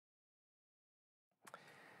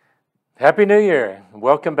Happy New Year.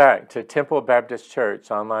 Welcome back to Temple Baptist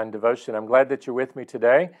Church Online Devotion. I'm glad that you're with me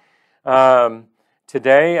today.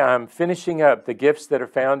 Today I'm finishing up the gifts that are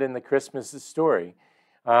found in the Christmas story.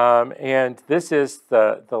 And this is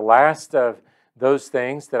the last of those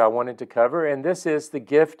things that I wanted to cover, and this is the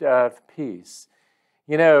gift of peace.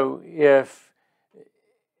 You know, if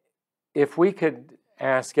we could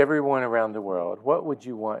ask everyone around the world, what would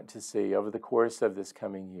you want to see over the course of this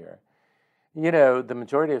coming year? You know, the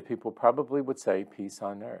majority of people probably would say peace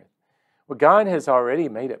on earth. Well, God has already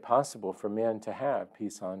made it possible for men to have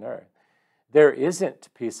peace on earth. There isn't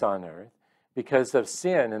peace on earth because of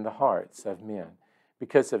sin in the hearts of men.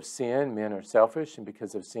 Because of sin, men are selfish, and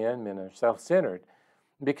because of sin, men are self-centered.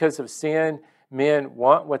 Because of sin, men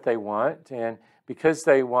want what they want, and because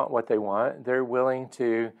they want what they want, they're willing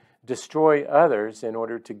to destroy others in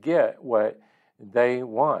order to get what they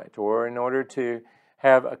want, or in order to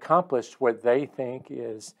have accomplished what they think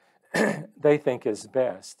is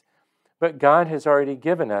best. But God has already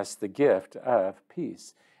given us the gift of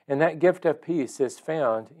peace. And that gift of peace is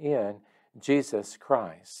found in Jesus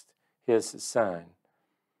Christ, his Son.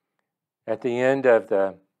 At the end of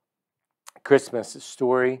the Christmas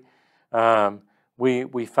story,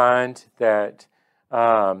 we find that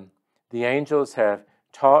the angels have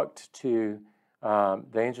talked to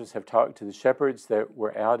the shepherds that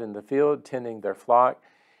were out in the field tending their flock.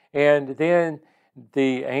 And then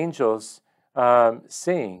the angels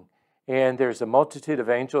sing. And there's a multitude of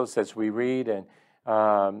angels, as we read in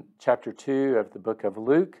chapter 2 of the book of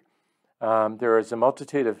Luke. There is a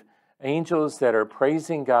multitude of angels that are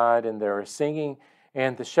praising God and they are singing.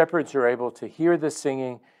 And the shepherds are able to hear the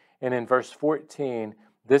singing. And in verse 14,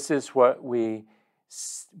 this is what we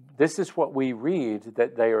read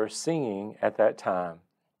that they are singing at that time.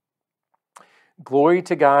 Glory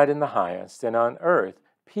to God in the highest, and on earth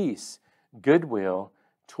peace, goodwill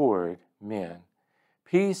toward men.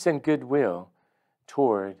 Peace and goodwill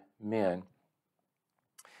toward men.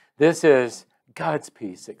 This is God's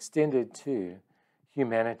peace extended to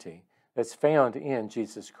humanity that's found in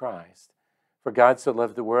Jesus Christ. For God so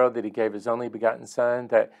loved the world that he gave his only begotten Son,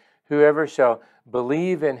 that whoever shall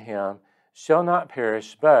believe in him shall not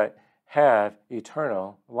perish, but have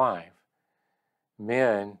eternal life.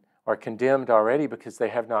 Men are condemned already because they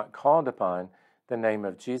have not called upon the name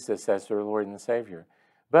of Jesus as their Lord and Savior.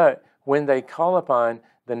 But when they call upon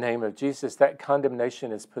the name of Jesus, that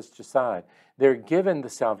condemnation is pushed aside. They're given the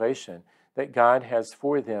salvation that God has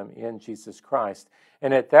for them in Jesus Christ.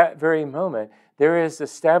 And at that very moment, there is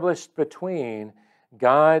established between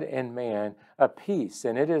God and man a peace,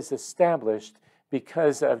 and it is established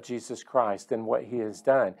because of Jesus Christ and what he has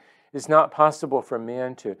done. It's not possible for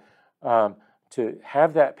men to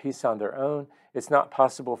have that peace on their own. It's not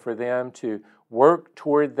possible for them to work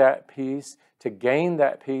toward that peace, to gain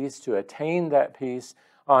that peace, to attain that peace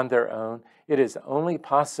on their own. It is only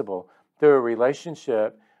possible through a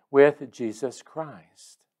relationship with Jesus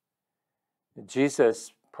Christ.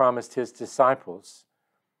 Jesus promised his disciples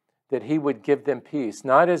that he would give them peace,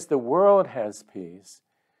 not as the world has peace,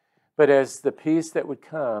 but as the peace that would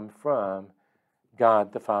come from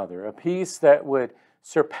God the Father, a peace that would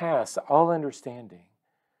surpass all understanding,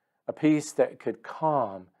 a peace that could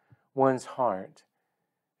calm one's heart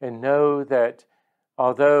and know that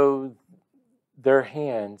although their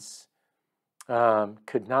hands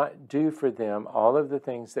could not do for them all of the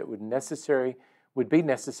things that would be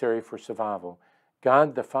necessary for survival,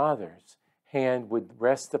 God the Father's hand would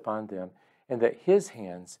rest upon them, and that his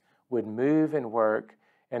hands would move and work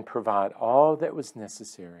and provide all that was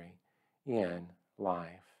necessary in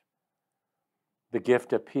life. The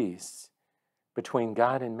gift of peace between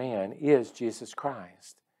God and man is Jesus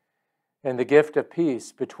Christ. And the gift of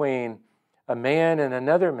peace between a man and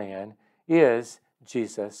another man is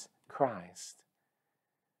Jesus Christ.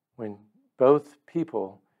 When both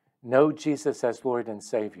people know Jesus as Lord and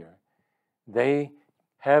Savior, they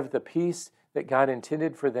have the peace that God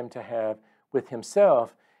intended for them to have with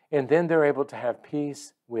himself, and then they're able to have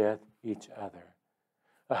peace with each other.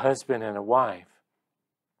 A husband and a wife,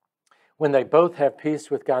 when they both have peace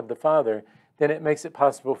with God the Father, then it makes it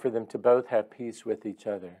possible for them to both have peace with each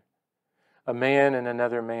other. A man and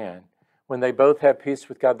another man, when they both have peace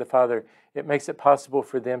with God the Father, it makes it possible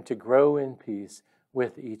for them to grow in peace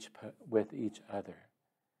with each other.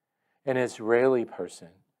 An Israeli person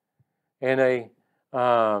and a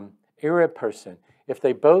Arab person, if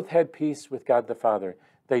they both had peace with God the Father,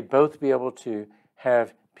 they'd both be able to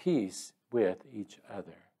have peace with each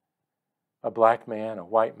other. A black man, a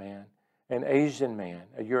white man, an Asian man,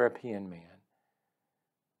 a European man,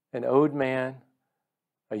 an old man,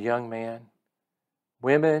 a young man,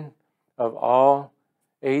 women of all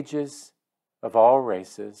ages, of all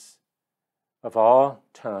races, of all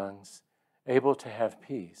tongues, able to have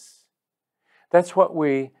peace. That's what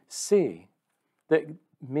we see, that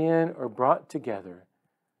men are brought together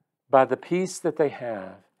by the peace that they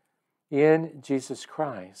have in Jesus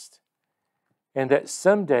Christ, and that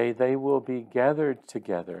someday they will be gathered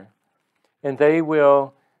together, and they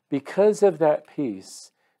will, because of that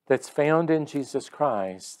peace that's found in Jesus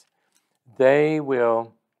Christ, they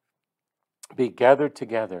will be gathered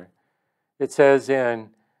together. It says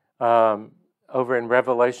over in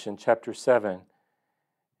Revelation chapter 7,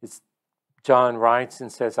 John writes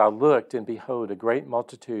and says, I looked, and behold, a great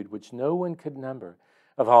multitude which no one could number,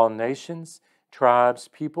 of all nations, tribes,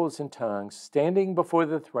 peoples, and tongues, standing before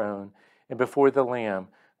the throne and before the Lamb,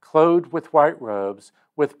 clothed with white robes,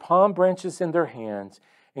 with palm branches in their hands,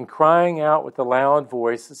 and crying out with a loud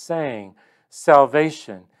voice, saying,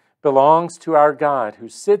 Salvation belongs to our God, who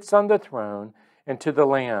sits on the throne, and to the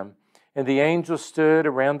Lamb. And the angels stood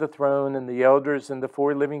around the throne, and the elders and the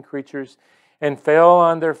 4 living creatures, and fell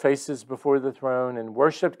on their faces before the throne, and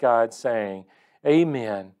worshipped God, saying,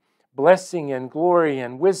 Amen. Blessing and glory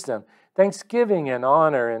and wisdom, thanksgiving and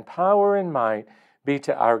honor and power and might be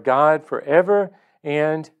to our God forever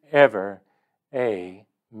and ever.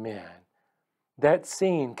 Amen. That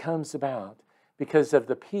scene comes about because of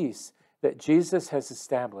the peace that Jesus has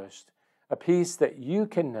established, a peace that you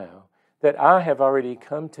can know, that I have already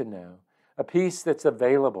come to know, a peace that's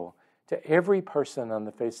available to every person on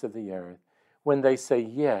the face of the earth when they say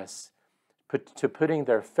yes to putting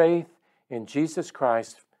their faith in Jesus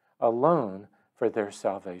Christ alone for their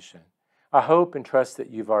salvation. I hope and trust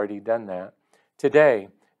that you've already done that. Today,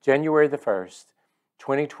 January the 1st,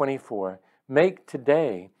 2024, make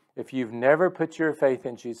today, if you've never put your faith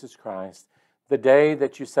in Jesus Christ, the day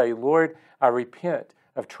that you say, Lord, I repent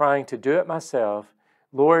of trying to do it myself.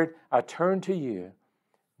 Lord, I turn to you,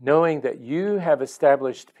 knowing that you have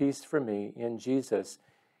established peace for me in Jesus,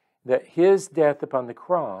 that his death upon the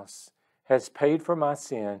cross has paid for my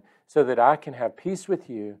sin so that I can have peace with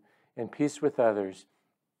you and peace with others.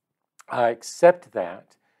 I accept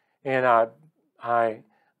that, and I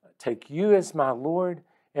take you as my Lord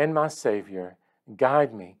and my Savior.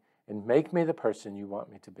 Guide me and make me the person you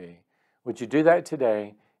want me to be. Would you do that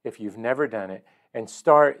today if you've never done it, and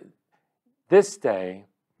start this day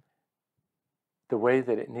the way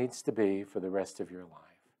that it needs to be for the rest of your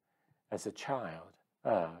life as a child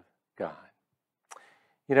of God?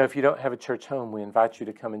 You know, if you don't have a church home, we invite you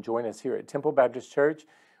to come and join us here at Temple Baptist Church.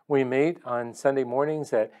 We meet on Sunday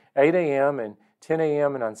mornings at 8 a.m. and 10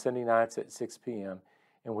 a.m. and on Sunday nights at 6 p.m.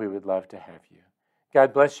 And we would love to have you.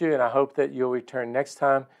 God bless you, and I hope that you'll return next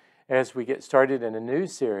time as we get started in a new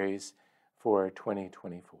series for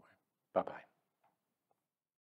 2024. Bye-bye.